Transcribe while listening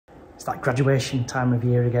it's like graduation time of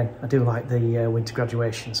year again. I do like the winter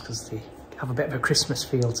graduations because they have a bit of a Christmas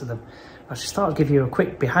feel to them. I just thought I'd give you a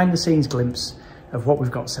quick behind the scenes glimpse of what we've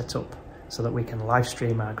got set up so that we can live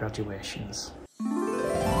stream our graduations.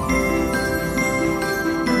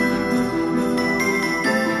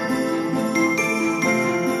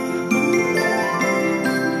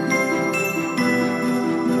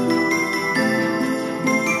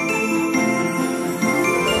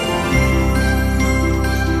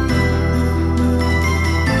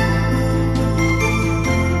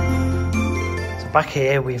 Back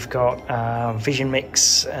here we've got our Vision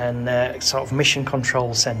Mix and sort of mission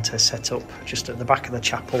control centre set up just at the back of the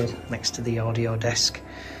chapel next to the audio desk.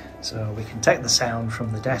 So we can take the sound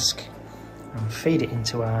from the desk and feed it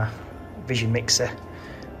into our Vision Mixer,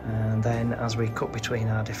 and then as we cut between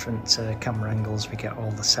our different camera angles we get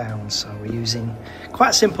all the sound. So we're using quite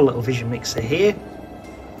a simple little Vision Mixer here.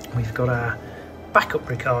 We've got our backup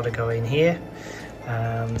recorder going here,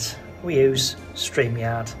 and we use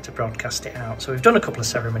StreamYard to broadcast it out. So we've done a couple of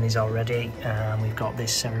ceremonies already, and we've got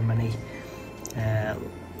this ceremony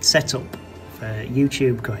set up for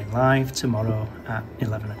YouTube going live tomorrow at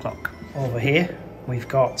 11 o'clock. Over here we've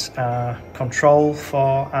got our control for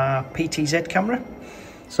our PTZ camera.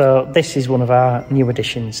 So this is one of our new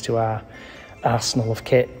additions to our arsenal of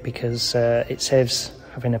kit, because it saves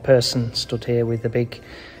having a person stood here with the big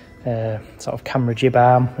sort of camera jib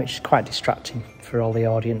arm, which is quite distracting for all the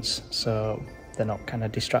audience, so they're not kind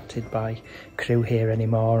of distracted by crew here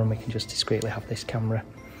anymore, and we can just discreetly have this camera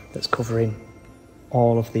that's covering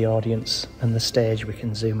all of the audience and the stage. We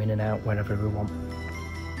can zoom in and out wherever we want.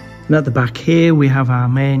 And at the back here we have our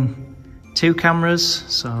main two cameras,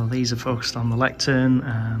 so these are focused on the lectern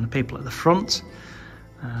and the people at the front.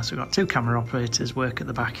 So we've got two camera operators work at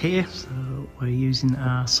the back here. So we're using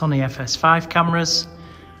our Sony FS5 cameras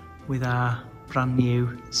with our brand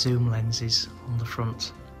new zoom lenses on the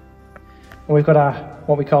front. And we've got our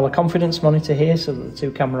what we call a confidence monitor here, so that the two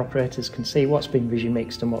camera operators can see what's been vision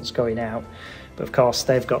mixed and what's going out. But of course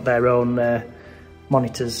they've got their own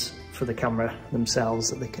monitors for the camera themselves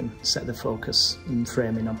that they can set the focus and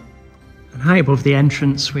framing on. And high above the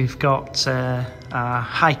entrance we've got our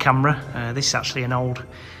high camera. This is actually an old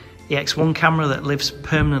EX1 camera that lives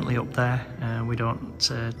permanently up there. We don't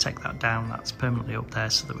take that down, that's permanently up there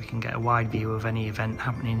so that we can get a wide view of any event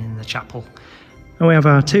happening in the chapel. And we have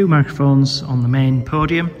our two microphones on the main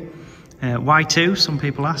podium. Why two, some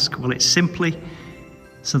people ask? Well, it's simply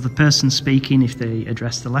so the person speaking, if they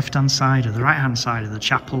address the left hand side or the right hand side of the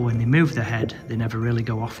chapel, when they move their head they never really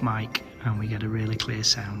go off mic and we get a really clear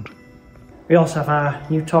sound. We also have our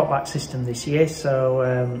new talkback system this year, so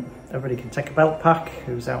everybody can take a belt pack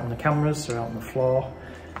who's out on the cameras or out on the floor.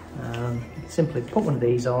 Simply put one of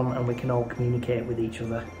these on and we can all communicate with each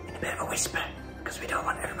other in a bit of a whisper, because we don't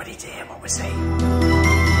want everybody to hear what we're saying.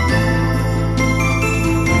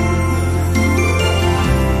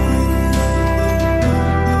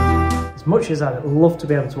 As much as I'd love to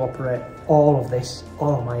be able to operate all of this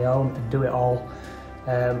all on my own and do it all,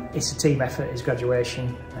 it's a team effort, it's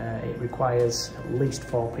graduation. It requires at least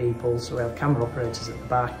 4 people, so we have camera operators at the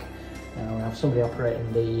back, we have somebody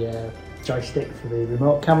operating the joystick for the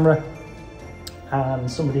remote camera,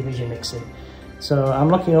 and somebody vision mixing. So I'm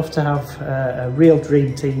lucky enough to have a real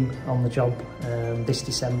dream team on the job this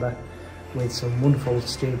December, with some wonderful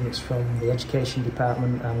students from the education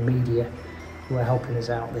department and media who are helping us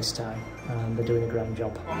out this time, and they're doing a grand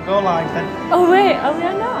job. Go live then. Oh wait, are we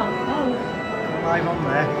on now? Go live on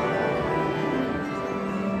there.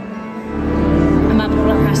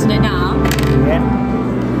 I'm pressing it now.